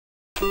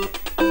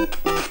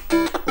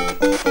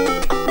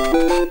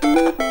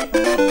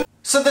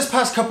So this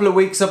past couple of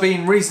weeks I've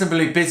been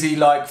reasonably busy,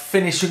 like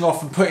finishing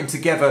off and putting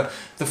together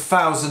the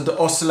 1000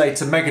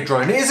 oscillator Mega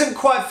Drone. It isn't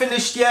quite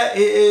finished yet.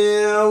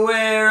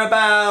 We're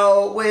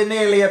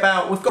nearly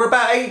about, we've got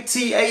about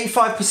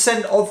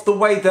 80-85% of the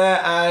way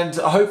there, and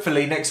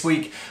hopefully next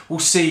week we'll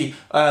see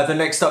the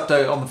next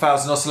update on the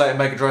 1000 oscillator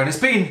Mega Drone. It's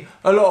been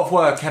a lot of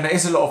work, and it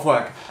is a lot of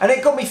work, and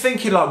it got me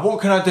thinking, like, what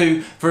can I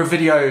do for a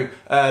video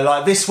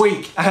like this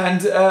week?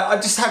 And I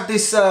just had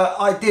this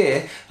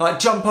idea like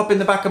jump up in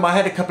the back of my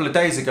head a couple of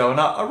days ago, and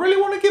I really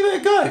want to give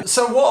it a go.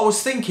 So what I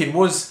was thinking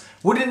was,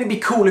 wouldn't it be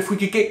cool if we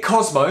could get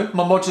Cosmo,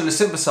 my modular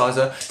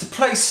synthesizer, to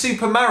play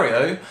Super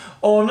Mario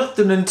on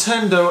the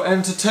Nintendo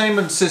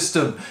Entertainment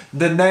System,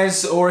 the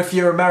NES, or if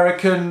you're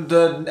American,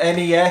 the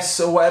NES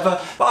or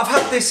whatever. But I've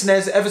had this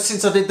NES ever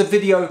since I did the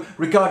video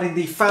regarding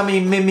the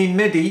Fammy Mimi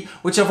MIDI,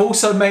 which I've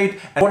also made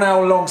a 1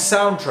 hour long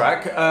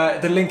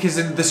soundtrack. The link is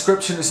in the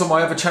description. It's on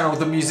my other channel,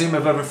 The Museum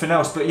of Everything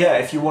Else. But yeah,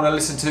 if you want to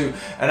listen to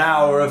an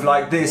hour of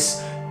like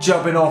this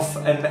jumping off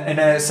in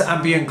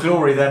ambient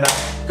glory, then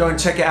go and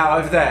check it out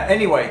over there.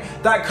 Anyway,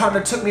 that kind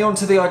of took me on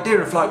to the idea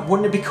of, like,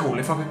 wouldn't it be cool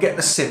if I could get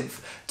the synth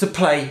to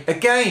play a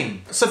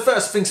game? So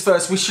first things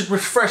first, we should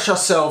refresh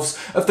ourselves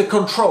of the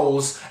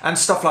controls and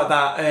stuff like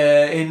that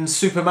in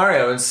Super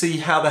Mario and see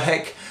how the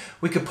heck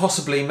we could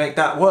possibly make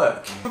that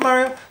work. Super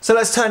Mario? So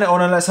let's turn it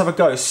on and let's have a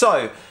go.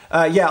 So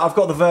yeah, I've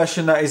got the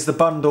version that is the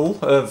bundle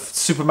of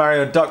Super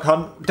Mario Duck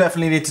Hunt.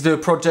 Definitely need to do a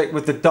project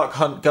with the Duck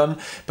Hunt gun,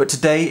 but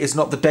today is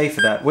not the day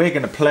for that. We're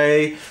gonna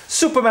play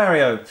Super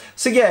Mario.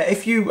 So yeah,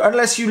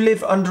 unless you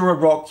live under a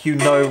rock, you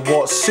know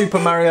what Super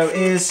Mario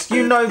is.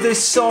 You know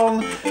this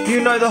song, you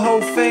know the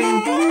whole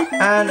thing,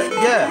 and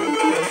yeah,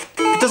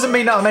 it doesn't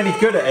mean that I'm any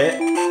good at it,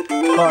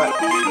 but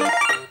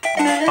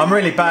I'm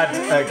really bad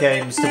at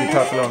games, to be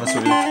perfectly honest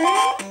with you.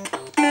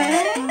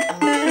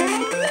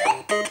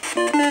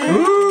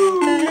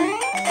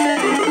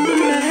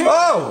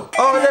 Oh,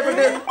 I never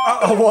did.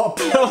 Oh, what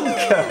a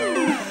plonker.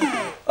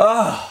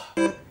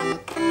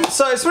 Oh.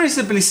 So it's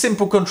really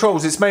simple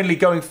controls. It's mainly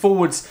going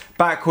forwards,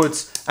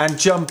 backwards, and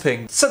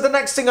jumping. So the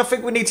next thing I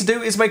think we need to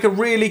do is make a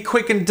really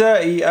quick and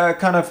dirty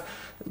kind of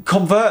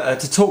converter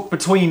to talk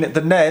between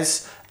the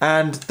NES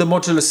and the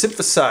modular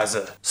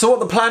synthesizer. So what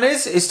the plan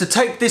is to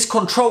take this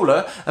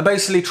controller and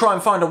basically try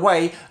and find a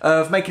way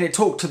of making it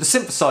talk to the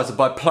synthesizer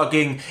by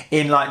plugging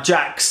in like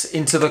jacks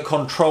into the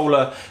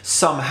controller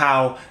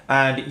somehow,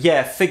 and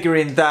yeah,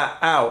 figuring that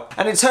out.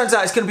 And it turns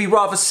out it's going to be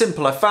rather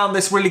simple. I found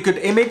this really good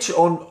image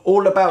on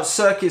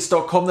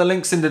allaboutcircuits.com, the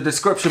link's in the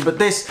description, but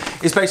this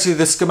is basically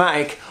the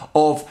schematic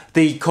of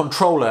the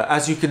controller.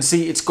 As you can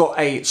see, it's got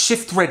a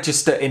shift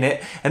register in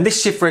it, and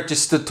this shift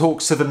register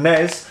talks to the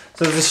NES.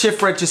 So there's a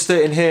shift register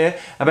in here,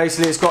 and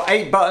basically it's got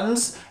 8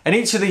 buttons, and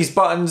each of these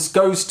buttons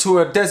goes to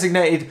a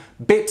designated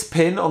bit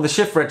pin on the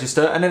shift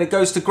register, and then it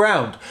goes to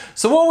ground.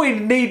 So what we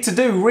need to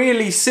do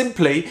really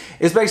simply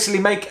is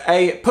basically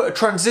put a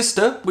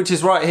transistor, which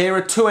is right here,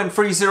 a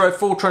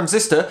 2N304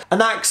 transistor,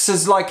 and acts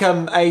as like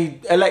a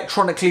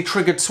electronically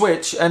triggered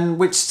switch, and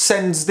which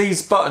sends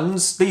these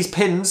buttons, these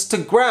pins, to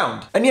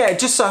ground. And yeah, it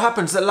just so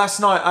happens that last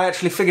night I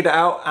actually figured it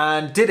out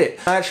and did it.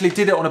 I actually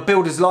did it on a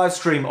builder's live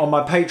stream on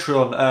my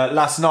Patreon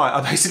last night. I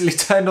basically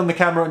turned on the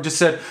camera and just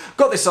said,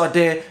 got this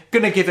idea,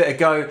 gonna give it a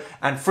go,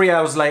 and 3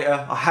 hours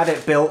later I had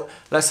it built.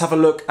 Let's have a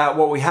look at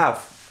what we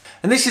have.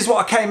 And this is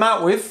what I came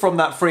out with from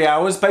that 3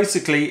 hours.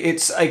 Basically,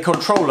 it's a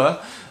controller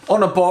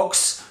on a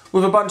box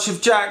with a bunch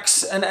of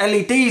jacks and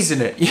LEDs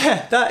in it.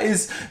 Yeah, that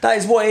is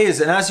what it is.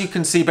 And as you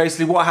can see,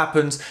 basically what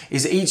happens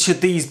is each of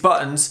these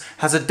buttons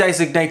has a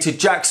designated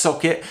jack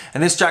socket,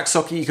 and this jack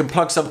socket you can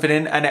plug something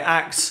in and it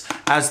acts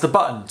as the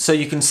button. So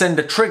you can send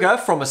a trigger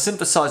from a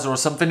synthesizer or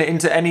something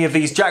into any of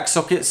these jack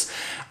sockets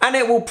and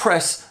it will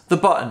press the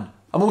button.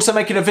 I'm also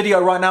making a video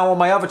right now on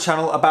my other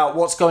channel about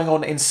what's going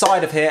on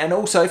inside of here, and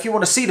also if you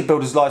want to see the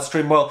builder's live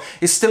stream, well,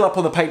 it's still up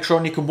on the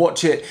Patreon, you can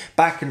watch it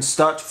back and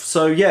stuff.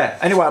 So yeah,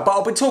 anyway, but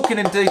I'll be talking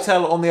in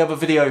detail on the other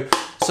video,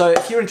 so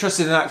if you're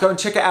interested in that, go and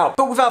check it out.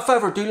 But without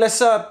further ado,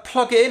 let's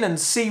plug it in and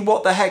see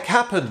what the heck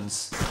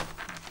happens.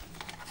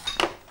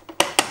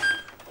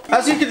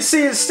 As you can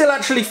see, it still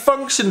actually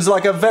functions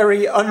like a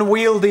very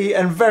unwieldy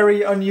and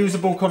very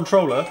unusable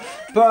controller,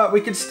 but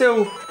we can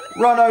still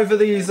run over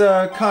these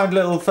kind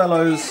little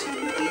fellows.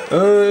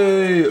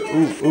 Hey,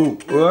 ooh,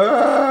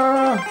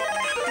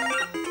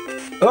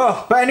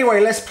 Oh, but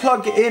anyway, let's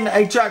plug in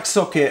a jack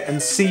socket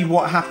and see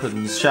what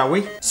happens, shall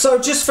we? So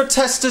just for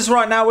testers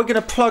right now, we're going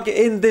to plug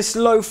in this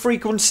low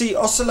frequency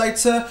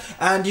oscillator,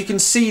 and you can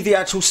see the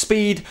actual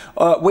speed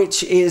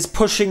which is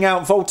pushing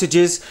out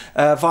voltages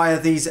via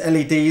these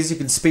LEDs. You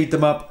can speed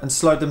them up and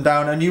slow them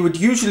down, and you would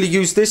usually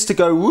use this to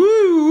go woo,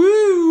 woo,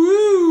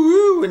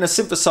 woo, woo in a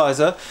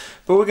synthesizer,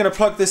 but we're going to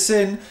plug this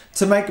in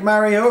to make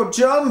Mario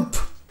jump.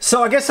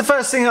 So I guess the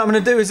first thing I'm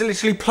going to do is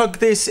literally plug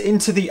this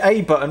into the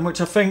A button, which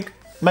I think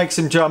makes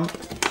him jump.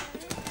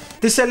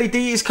 This LED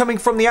is coming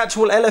from the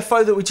actual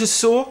LFO that we just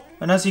saw,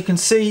 and as you can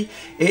see,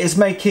 it is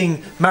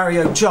making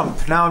Mario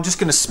jump. Now I'm just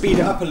going to speed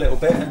it up a little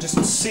bit and just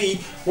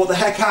see what the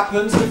heck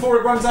happens before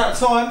it runs out of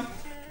time.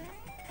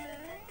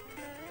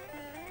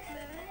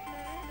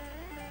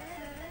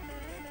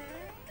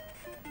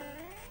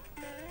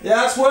 Yeah,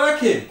 that's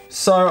working.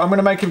 So I'm going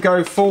to make him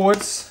go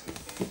forwards.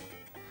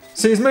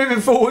 So he's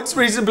moving forwards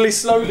reasonably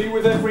slowly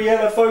with every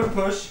LFO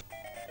push.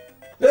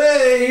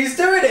 Hey, he's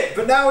doing it,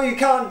 but now you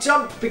can't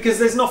jump because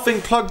there's nothing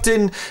plugged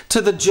in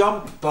to the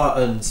jump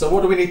button. So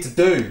what do we need to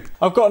do?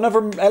 I've got another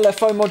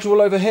LFO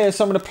module over here,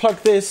 so I'm going to plug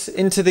this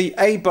into the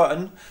A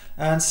button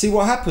and see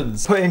what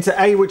happens. Put it into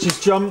A, which is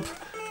jump.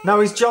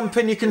 Now he's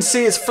jumping, you can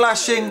see it's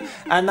flashing,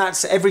 and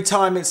that's every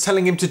time it's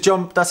telling him to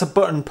jump, that's a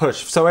button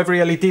push. So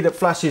every LED that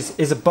flashes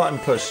is a button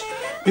push.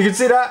 You can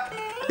see that?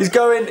 He's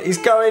going, he's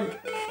going.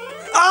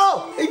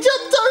 Oh, he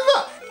jumped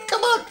over.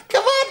 Come on,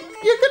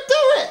 you can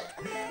do it.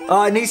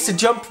 It needs to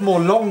jump more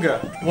longer.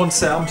 One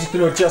sec, I'm just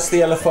going to adjust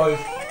the LFO.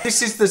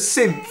 This is the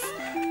synth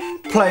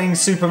playing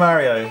Super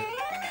Mario.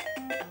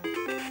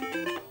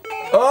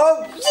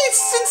 Oh,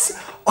 yes,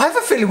 I have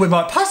a feeling we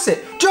might pass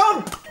it.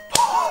 Jump!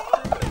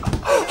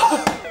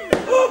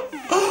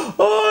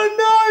 Oh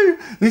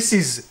no! This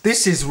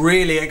is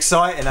really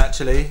exciting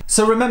actually.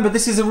 So remember,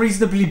 this is a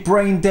reasonably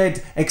brain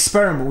dead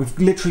experiment. We've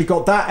literally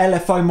got that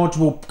LFO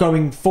module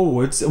going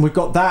forwards, and we've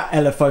got that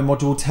LFO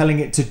module telling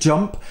it to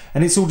jump,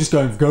 and it's all just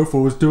going, go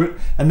forwards, do it.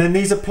 And then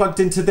these are plugged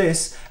into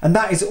this, and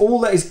that is all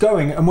that is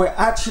going, and we're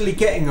actually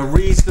getting a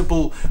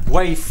reasonable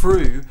way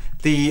through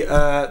the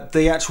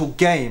actual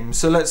game.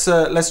 So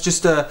let's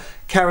just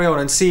carry on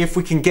and see if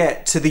we can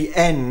get to the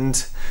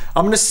end.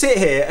 I'm gonna sit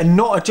here and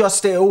not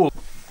adjust it at all.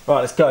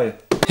 Right, let's go.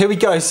 Here we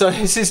go. So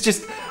this is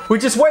just, we're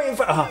just waiting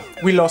for,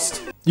 we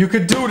lost. You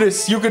could do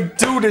this,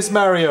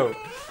 Mario.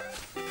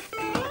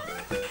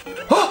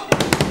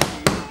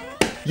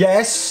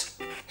 Yes,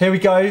 here we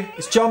go.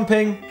 It's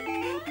jumping,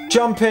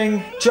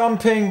 jumping,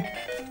 jumping.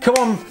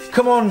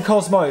 Come on,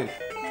 Cosmo.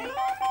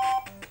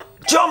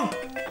 Jump!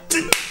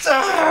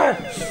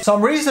 So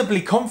I'm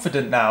reasonably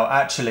confident now,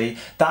 actually,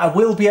 that I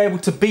will be able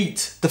to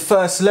beat the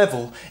first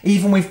level,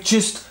 even with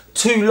just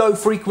 2 low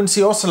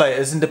frequency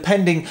oscillators, and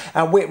depending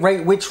at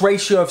which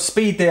ratio of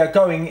speed they are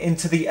going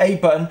into the A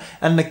button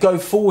and the go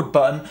forward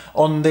button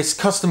on this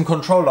custom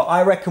controller,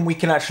 I reckon we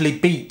can actually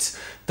beat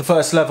the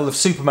first level of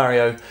Super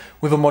Mario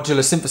with a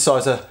modular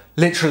synthesizer.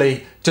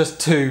 Literally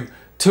just two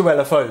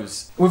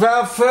LFOs.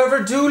 Without further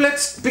ado,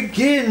 let's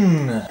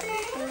begin.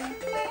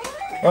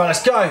 Right,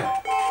 let's go.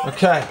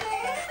 Okay.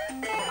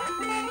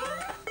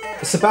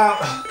 It's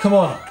about, come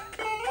on.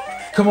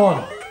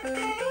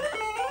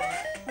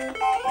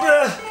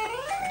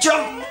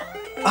 Jump!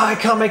 I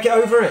can't make it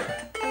over it.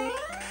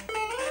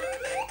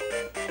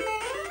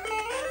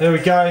 There we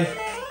go.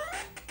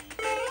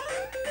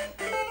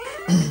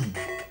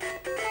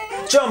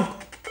 Jump!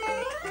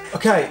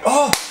 Okay.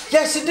 Oh,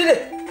 yes, it did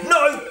it!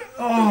 No!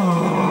 Oh.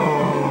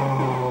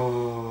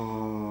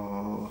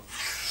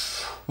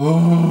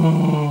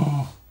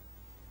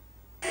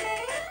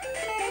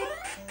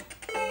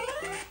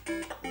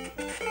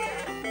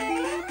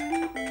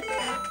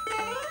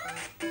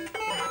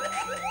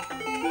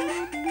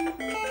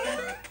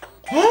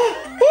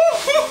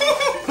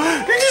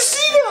 Did you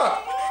see that?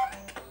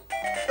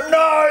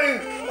 No!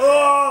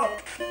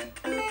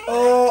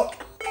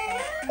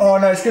 Oh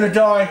no, it's gonna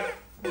die.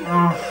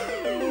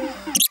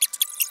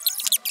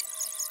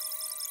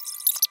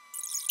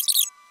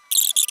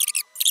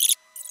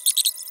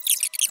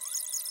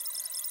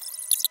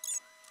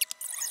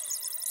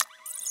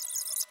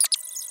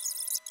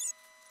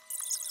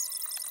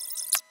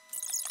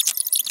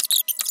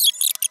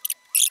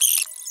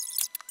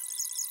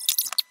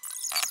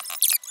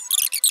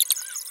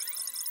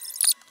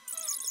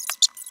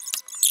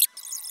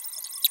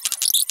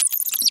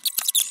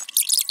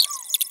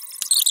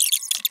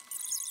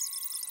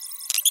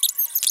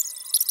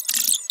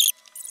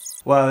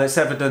 Well, it's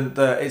evident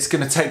that it's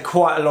going to take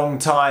quite a long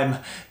time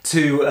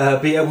to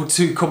be able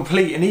to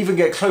complete and even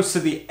get close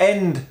to the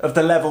end of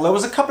the level. There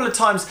was a couple of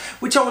times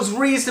which I was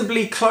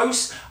reasonably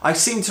close. I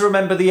seem to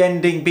remember the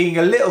ending being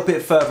a little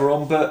bit further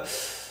on, but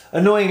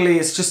annoyingly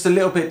it's just a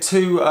little bit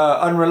too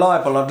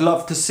unreliable. I'd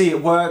love to see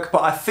it work,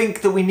 but I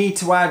think that we need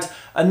to add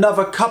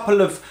another couple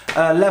of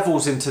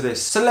levels into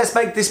this. So let's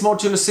make this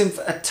modular synth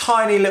a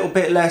tiny little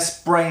bit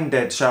less brain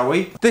dead, shall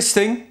we? This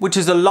thing, which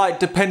is a light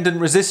dependent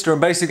resistor, and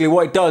basically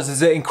what it does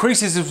is it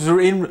increases in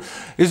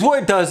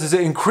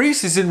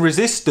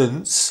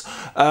resistance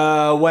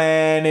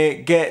when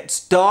it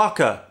gets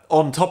darker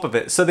on top of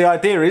it. So the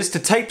idea is to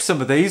tape some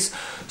of these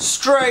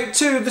straight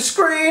to the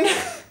screen.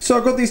 So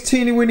I've got these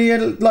teeny weeny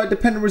light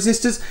dependent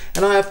resistors,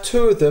 and I have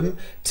 2 of them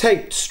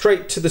taped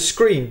straight to the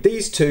screen.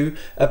 These 2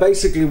 are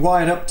basically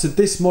wired up to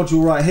this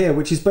module right here,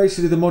 which is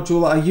basically the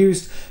module that I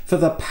used for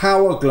the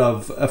power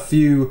glove a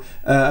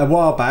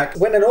while back.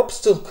 When an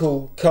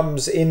obstacle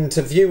comes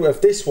into view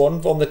of this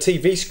one on the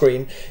TV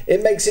screen,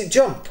 it makes it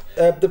jump.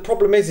 The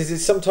problem is it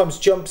sometimes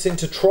jumps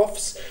into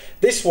troughs.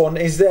 This one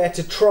is there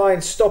to try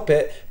and stop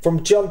it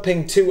from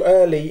jumping too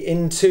early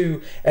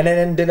into and then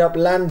ending up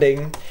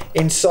landing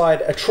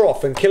inside a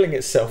trough and killing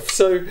itself.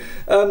 So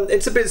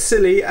it's a bit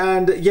silly,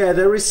 and yeah,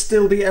 there is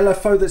still the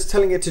LFO that's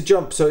telling it to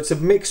jump, so it's a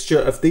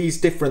mixture of these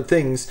different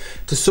things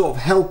to sort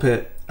of help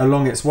it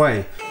along its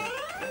way.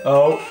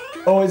 Oh,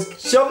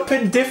 it's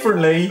jumping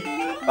differently.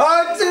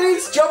 Oh,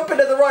 it's jumping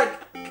at the right...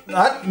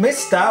 I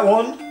missed that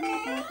one.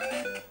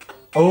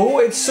 Oh,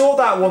 it saw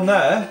that one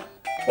there.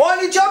 Why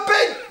are you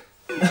jumping?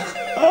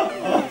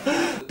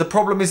 The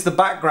problem is the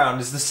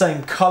background is the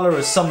same colour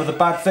as some of the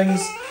bad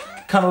things.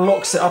 Kind of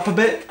locks it up a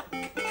bit.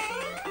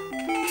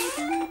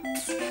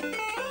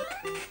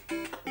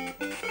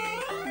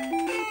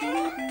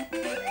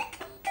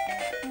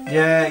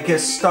 Yeah, it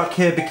gets stuck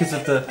here because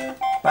of the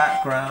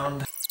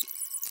background.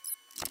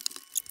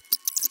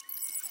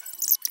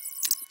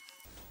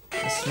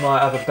 This might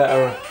have a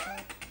better...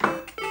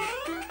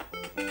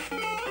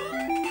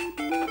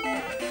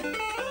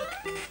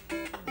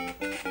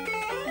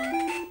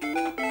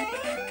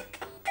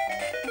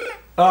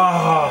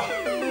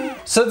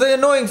 So the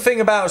annoying thing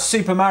about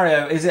Super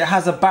Mario is it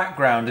has a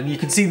background and you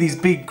can see these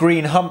big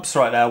green humps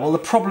right there. Well, the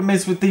problem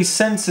is with these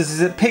sensors is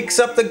it picks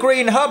up the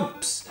green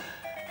humps.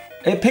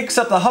 It picks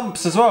up the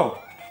humps as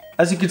well.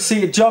 As you can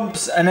see, it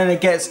jumps and then it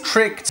gets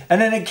tricked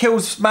and then it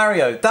kills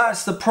Mario.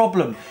 That's the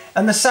problem.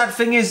 And the sad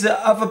thing is that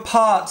other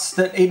parts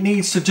that it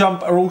needs to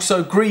jump are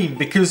also green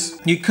because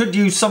you could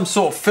use some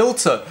sort of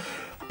filter.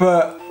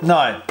 But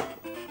no,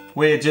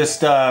 we're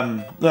just,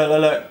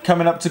 look,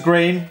 coming up to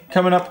green,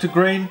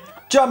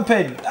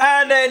 jumping,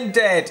 and then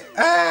dead.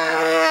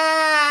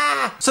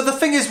 Ah! So the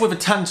thing is with a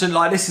tangent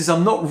like this is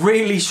I'm not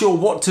really sure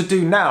what to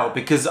do now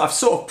because I've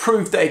sort of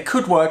proved that it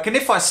could work, and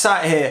if I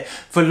sat here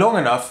for long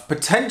enough,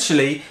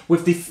 potentially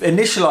with the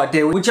initial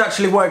idea, which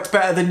actually worked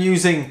better than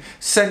using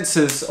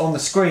sensors on the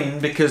screen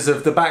because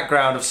of the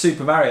background of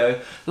Super Mario,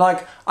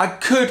 like I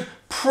could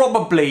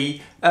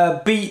probably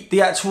beat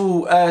the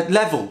actual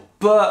level,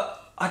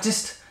 but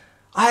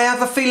I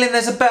have a feeling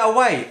there's a better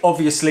way.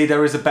 Obviously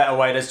there is a better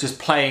way, there's just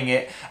playing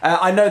it.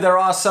 I know there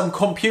are some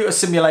computer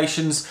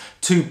simulations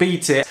to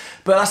beat it,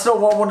 but that's not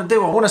what I want to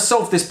do. I want to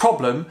solve this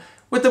problem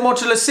with the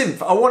modular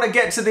synth. I want to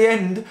get to the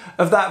end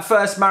of that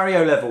first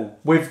Mario level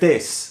with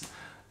this.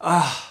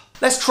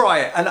 Let's try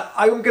it, and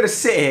I'm going to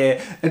sit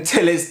here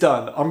until it's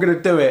done. I'm going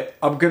to do it.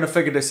 I'm going to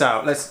figure this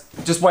out. Let's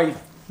just wait.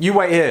 You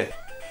wait here.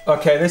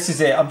 Okay, this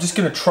is it. I'm just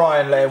going to try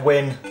and let it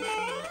win.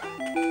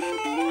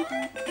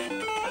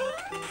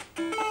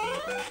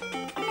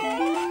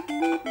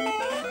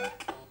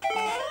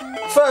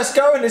 First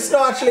going, it's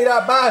not actually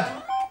that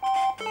bad.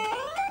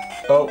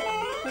 Oh.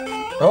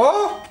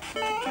 Oh!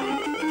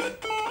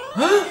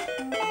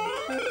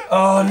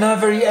 Oh no,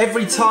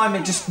 every time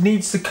it just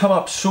needs to come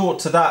up short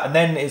to that, and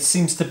then it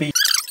seems to be...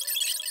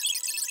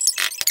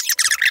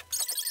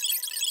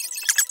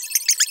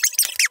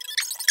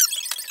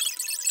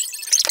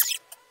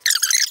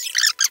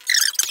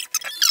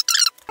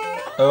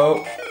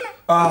 Oh.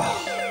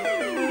 Ah.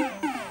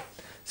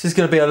 This is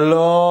going to be a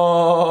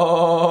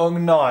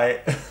long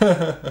night.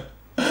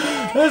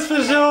 That's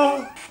for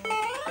sure.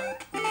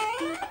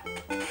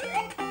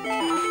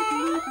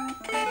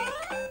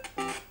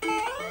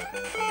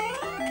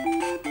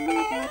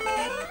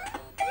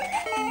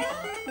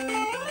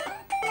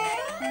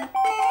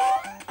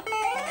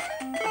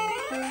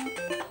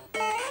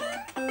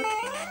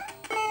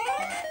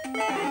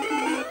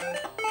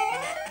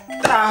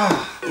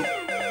 Ah.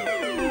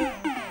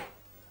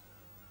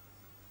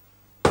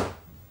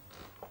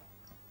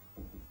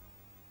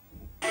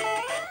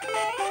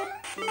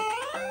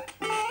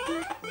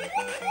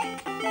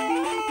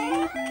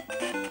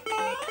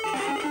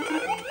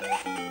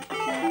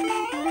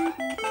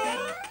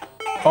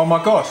 Oh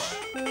my gosh.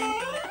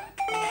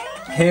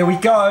 Here we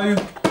go.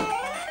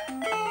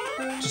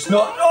 Just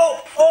not...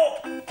 Oh!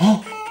 Oh!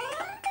 Oh!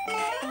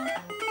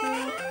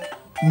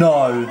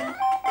 No.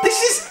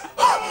 This is...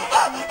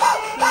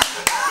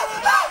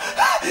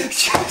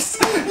 Yes!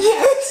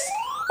 Yes!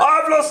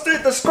 I've lost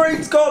it! The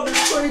screen's gone! The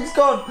screen's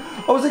gone!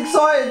 I was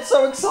excited!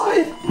 So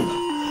excited!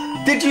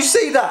 Did you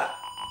see that?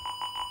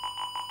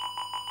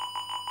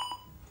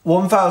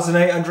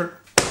 1,800...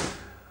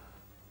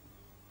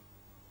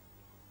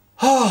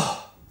 Oh!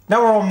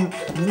 Now we're on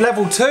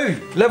level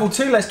 2. Level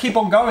 2, let's keep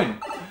on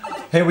going.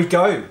 Here we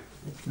go.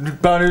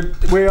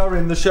 We are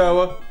in the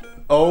shower.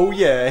 Oh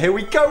yeah, here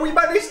we go. We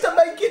managed to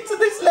make it to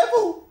this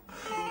level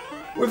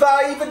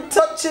without even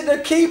touching a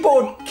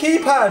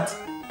keypad.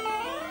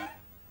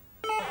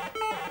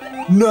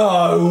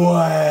 No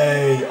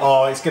way.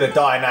 Oh, it's gonna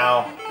die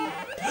now.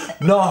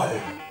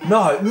 No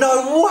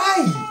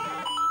way.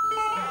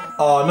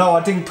 Oh no,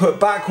 I didn't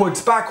put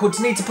backwards.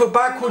 Need to put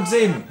backwards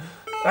in.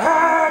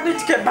 I need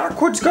to get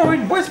backwards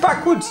going. Where's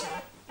backwards?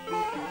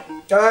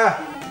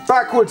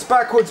 Backwards.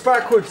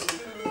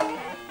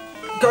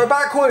 Go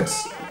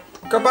backwards.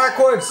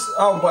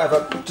 Oh,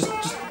 whatever.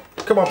 Just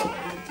come on.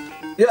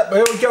 Yeah,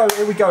 here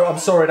we go. I'm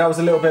sorry, that was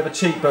a little bit of a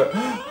cheat, but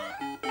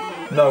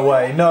no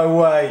way.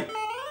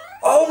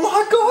 Oh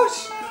my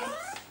gosh.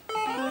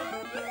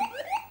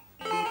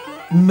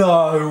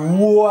 No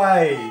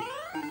way.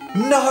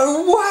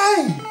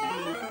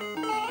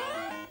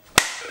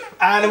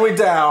 And we're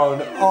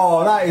down.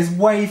 Oh, that is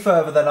way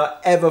further than I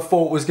ever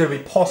thought was going to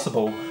be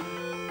possible.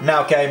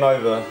 Now game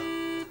over.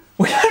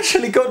 We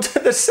actually got to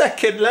the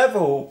second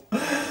level.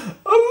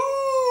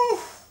 Ooh.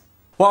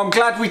 Well, I'm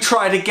glad we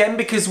tried again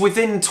because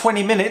within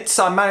 20 minutes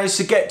I managed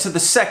to get to the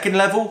second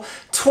level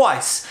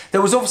twice. There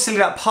was obviously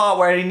that part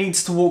where he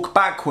needs to walk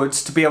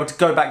backwards to be able to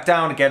go back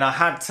down again. I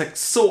had to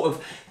sort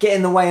of get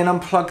in the way and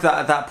unplug that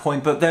at that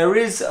point, but there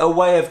is a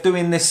way of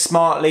doing this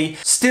smartly,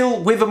 still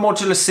with a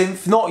modular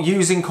synth, not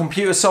using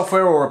computer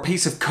software or a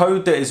piece of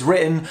code that is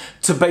written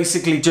to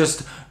basically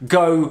just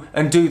go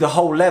and do the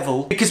whole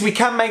level, because we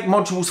can make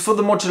modules for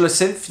the modular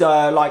synth,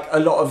 like a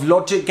lot of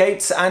logic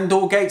gates and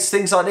OR gates,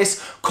 things like this.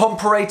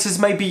 Comparators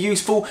may be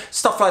useful,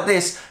 stuff like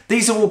this.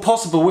 These are all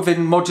possible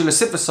within modular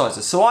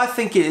synthesizers, so I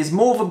think it is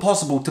more than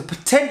possible to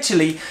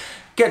potentially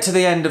get to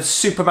the end of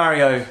Super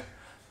Mario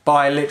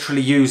by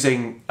literally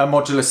using a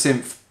modular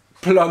synth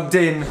plugged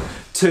in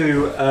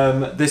to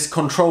this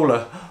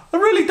controller. I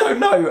really don't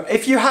know.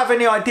 If you have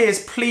any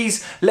ideas,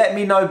 please let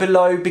me know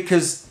below,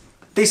 because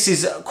this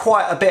is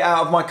quite a bit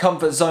out of my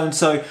comfort zone,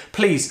 so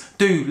please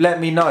do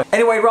let me know.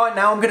 Anyway, right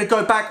now I'm going to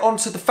go back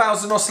onto the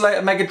 1000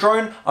 oscillator Mega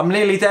Drone. I'm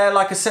nearly there,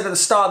 like I said at the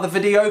start of the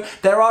video.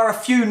 There are a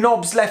few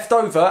knobs left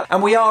over,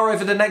 and we are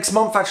over the next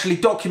month actually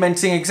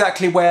documenting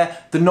exactly where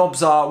the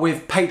knobs are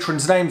with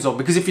patrons' names on,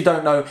 because if you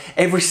don't know,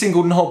 every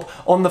single knob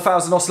on the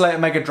 1000 oscillator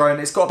Mega Drone,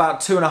 it's got about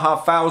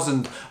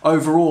 2,500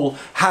 overall,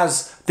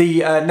 has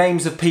the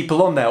names of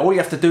people on there. All you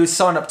have to do is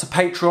sign up to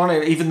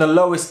Patreon. Even the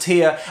lowest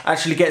tier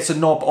actually gets a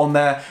knob on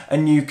there,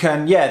 and you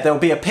can, yeah, there'll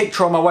be a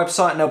picture on my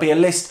website and there'll be a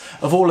list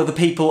of all of the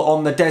people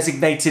on the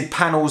designated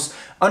panels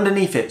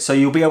underneath it, so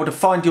you'll be able to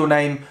find your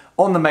name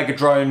on the Mega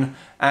Drone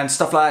and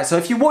stuff like that. So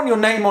if you want your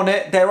name on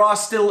it, there are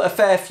still a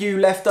fair few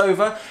left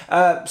over,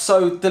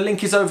 so the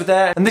link is over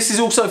there. And this is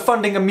also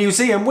funding a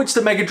museum which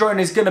the Mega Drone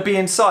is going to be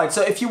inside,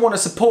 so if you want to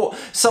support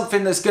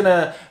something that's going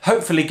to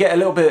hopefully get a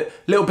little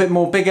bit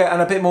more bigger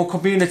and a bit more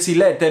community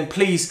led, then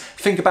please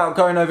think about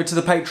going over to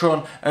the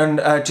Patreon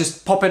and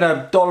just popping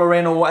 $1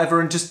 in or whatever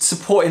and just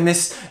supporting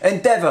this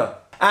endeavour.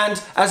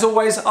 And as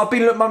always, I've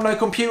been Look Mum No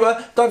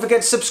Computer. Don't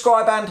forget to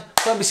subscribe and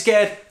don't be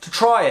scared to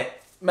try it.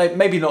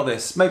 Maybe not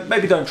this.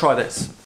 Maybe don't try this.